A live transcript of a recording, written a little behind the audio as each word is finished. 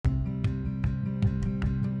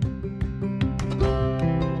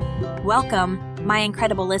Welcome, my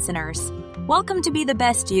incredible listeners. Welcome to Be the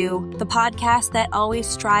Best You, the podcast that always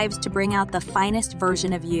strives to bring out the finest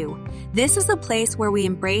version of you. This is a place where we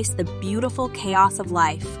embrace the beautiful chaos of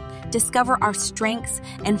life, discover our strengths,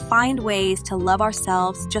 and find ways to love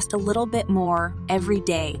ourselves just a little bit more every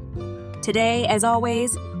day. Today, as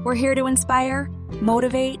always, we're here to inspire,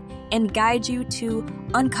 motivate, and guide you to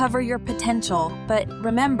uncover your potential. But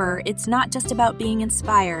remember, it's not just about being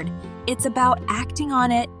inspired. It's about acting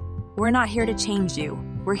on it. We're not here to change you.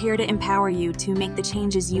 We're here to empower you to make the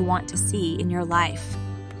changes you want to see in your life.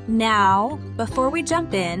 Now, before we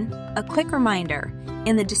jump in, a quick reminder.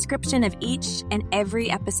 In the description of each and every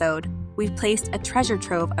episode, we've placed a treasure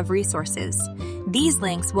trove of resources. These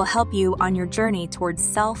links will help you on your journey towards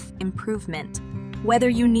self-improvement. Whether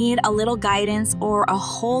you need a little guidance or a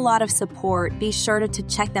whole lot of support, be sure to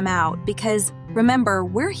check them out because remember,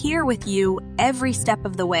 we're here with you every step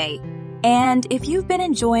of the way. And if you've been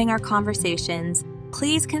enjoying our conversations,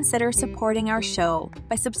 please consider supporting our show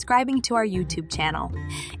by subscribing to our YouTube channel.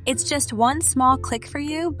 It's just one small click for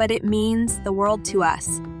you, but it means the world to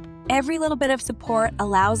us. Every little bit of support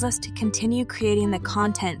allows us to continue creating the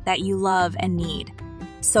content that you love and need.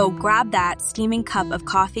 So grab that steaming cup of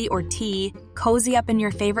coffee or tea, cozy up in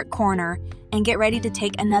your favorite corner, and get ready to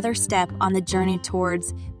take another step on the journey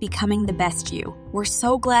towards becoming the best you. We're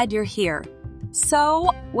so glad you're here.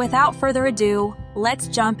 So, without further ado, let's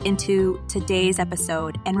jump into today's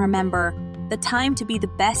episode. And remember, the time to be the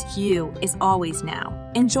best you is always now.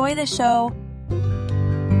 Enjoy the show.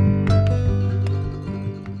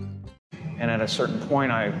 And at a certain point,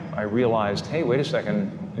 I realized, hey, wait a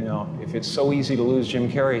second, if it's so easy to lose Jim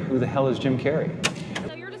Carrey, who the hell is Jim Carrey?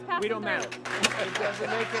 So you're just passing We don't matter. It doesn't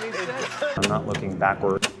make any sense. I'm not looking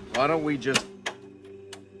backward. Why don't we just...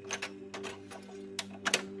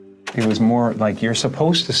 It was more like you're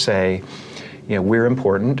supposed to say, we're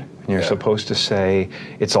important. And you're supposed to say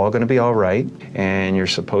it's all going to be all right. And you're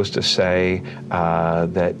supposed to say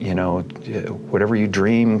that, whatever you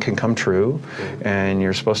dream can come true. And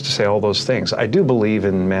you're supposed to say all those things. I do believe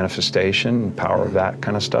in manifestation, power of that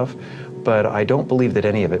kind of stuff. But I don't believe that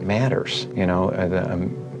any of it matters.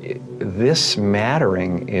 This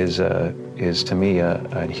mattering is to me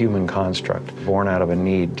a human construct born out of a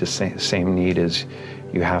need, the same need as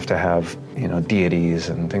you have to have, deities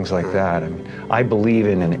and things like that. I believe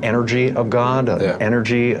in an energy of God, an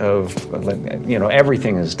energy of,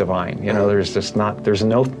 everything is divine. There's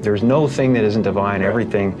no thing that isn't divine.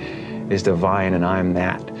 Everything is divine, and I'm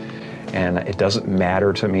that. And it doesn't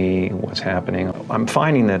matter to me what's happening. I'm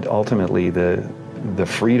finding that ultimately the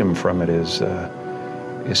freedom from it is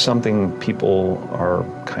something people are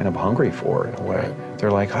kind of hungry for in a way. Right.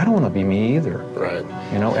 They're like, I don't want to be me either. Right.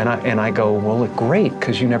 And I go, well, great,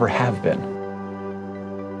 because you never have been.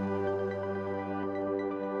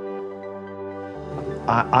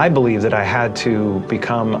 I believe that I had to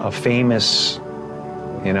become a famous,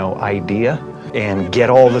 idea and get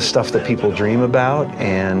all the stuff that people dream about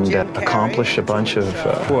and accomplish a bunch of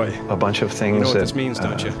things. You know what this means,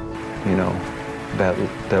 don't you?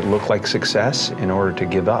 That look like success in order to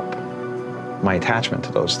give up my attachment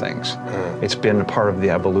to those things. It's been a part of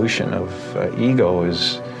the evolution of ego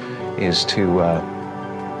is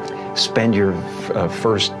to spend your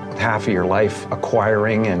first half of your life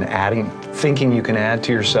acquiring and adding, thinking you can add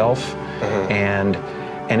to yourself, and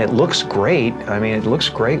it looks great. I mean, it looks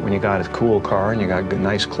great when you got a cool car and you got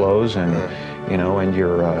nice clothes and and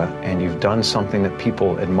you're and you've done something that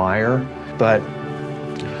people admire, but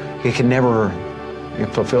it can never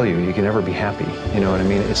fulfill you. You can never be happy. You know what I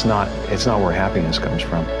mean? It's not where happiness comes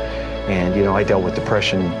from. And I dealt with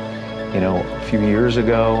depression, a few years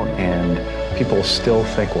ago, and people still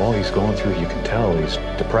think, well, he's going through. You can tell he's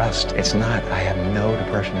depressed. It's not. I have no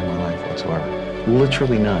depression in my life whatsoever.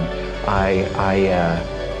 Literally none. I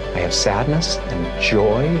have sadness and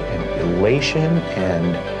joy and elation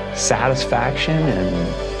and satisfaction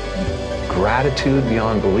and gratitude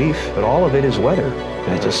beyond belief. But all of it is weather.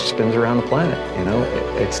 And it just spins around the planet,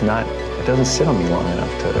 it doesn't sit on me long enough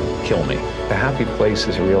to kill me. The happy place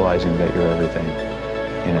is realizing that you're everything,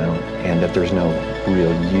 and that there's no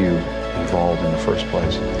real you involved in the first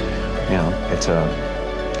place.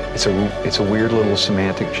 It's a weird little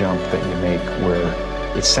semantic jump that you make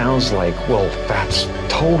where it sounds like, well, that's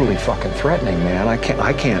totally fucking threatening, man. I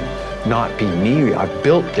can't not be me. I've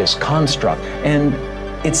built this construct. And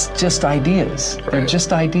it's just ideas. Right. They're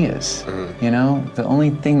just ideas. The only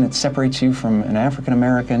thing that separates you from an African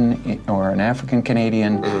American or an African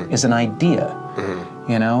Canadian is an idea.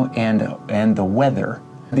 And the weather,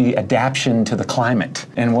 the adaptation to the climate,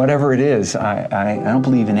 and whatever it is. I don't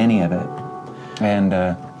believe in any of it.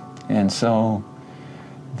 And so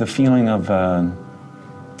the feeling of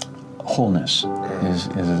wholeness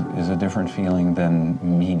is a different feeling than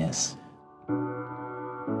meanness.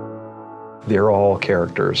 They're all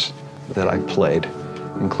characters that I played,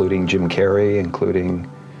 including Jim Carrey, including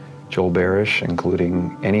Joel Barish,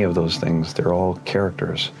 including any of those things. They're all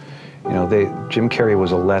characters. You know, Jim Carrey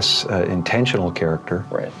was a less intentional character,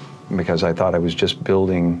 right? Because I thought I was just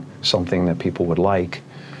building something that people would like,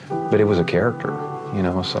 but it was a character, you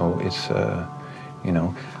know. So it's, you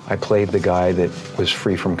know, I played the guy that was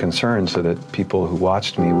free from concern, so that people who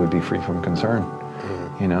watched me would be free from concern,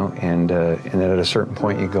 you know. And then at a certain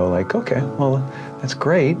point, you go like, okay, well, that's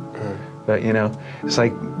great, but you know, it's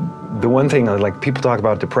like. The one thing, like people talk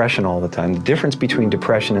about depression all the time, the difference between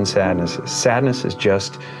depression and sadness is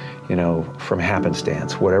just, you know, from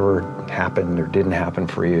happenstance, whatever happened or didn't happen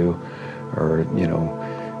for you, or, you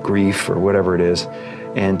know, grief or whatever it is.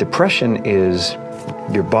 And depression is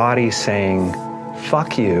your body saying,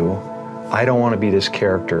 fuck you, I don't want to be this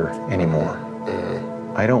character anymore.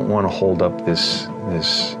 I don't want to hold up this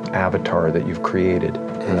avatar that you've created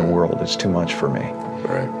in the world. It's too much for me,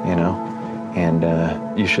 right? You know? And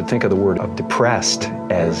you should think of the word of depressed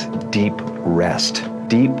as deep rest.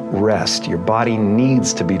 Deep rest. Your body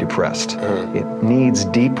needs to be depressed. It needs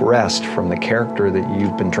deep rest from the character that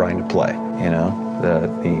you've been trying to play. You know,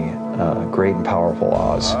 the great and powerful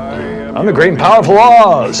Oz. I'm the great and powerful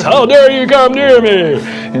Oz. How dare you come near me?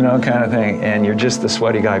 You know, kind of thing. And you're just the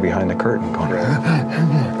sweaty guy behind the curtain going.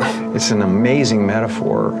 It's an amazing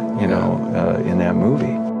metaphor, you know, in that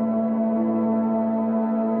movie.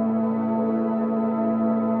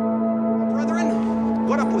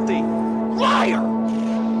 What up with the liar?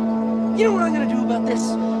 You know what I'm gonna do about this?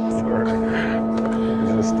 Sure.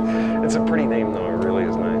 It's a pretty name, though. It really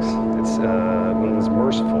is nice. It means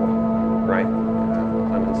merciful, right?